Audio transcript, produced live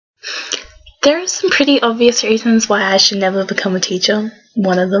There are some pretty obvious reasons why I should never become a teacher.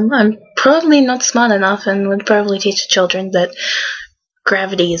 One of them, I'm probably not smart enough and would probably teach children that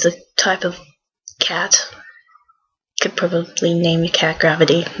gravity is a type of cat. Could probably name your cat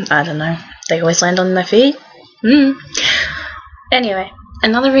Gravity. I don't know. They always land on their feet. Anyway,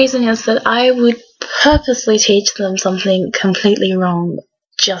 another reason is that I would purposely teach them something completely wrong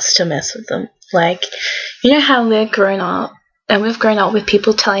just to mess with them. Like, you know how we're grown up, and we've grown up with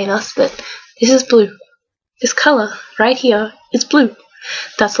people telling us that this is blue. This colour right here is blue.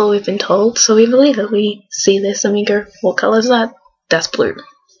 That's what we've been told, so we believe it. We see this and we go, what colour is that? That's blue.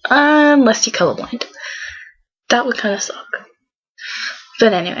 Unless you're colourblind. That would kind of suck.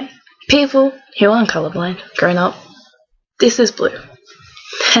 But anyway, people who aren't colourblind, grown up, this is blue.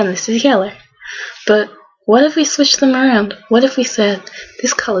 And this is yellow. But what if we switched them around? What if we said,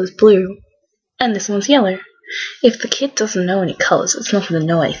 this colour's blue, and this one's yellow? If the kid doesn't know any colours, it's not going to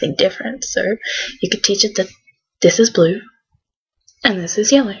know anything different. So you could teach it that this is blue, and this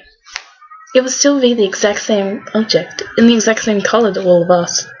is yellow. It would still be the exact same object, in the exact same colour to all of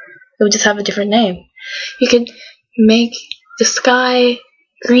us. It would just have a different name. You could make the sky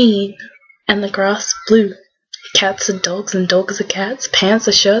green, and the grass blue. Cats are dogs, and dogs are cats. Pants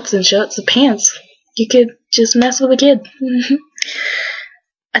are shirts, and shirts are pants. You could just mess with a kid.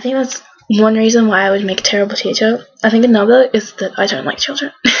 I think that's one reason why I would make a terrible teacher. I think another is that I don't like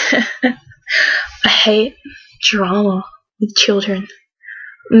children. I hate drama with children.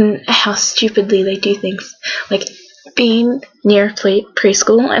 How stupidly they do things. Like, being near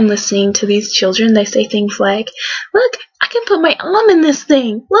preschool and listening to these children, they say things like, look, I can put my arm in this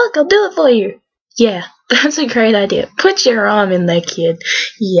thing. Look, I'll do it for you. Yeah, that's a great idea. Put your arm in there, kid.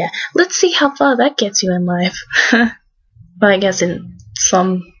 Yeah, let's see how far that gets you in life. Well, I guess in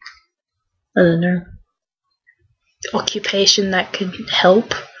some, I don't know, occupation that could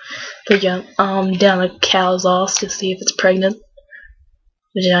help. Put your arm down a cow's ass to see if it's pregnant.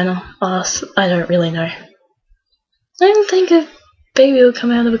 Vagina, ass, I don't really know. I don't think a baby will come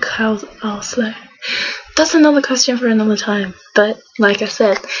out of a cow's ass though. That's another question for another time. But, like I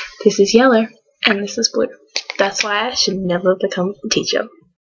said, this is yellow and this is blue. That's why I should never become a teacher.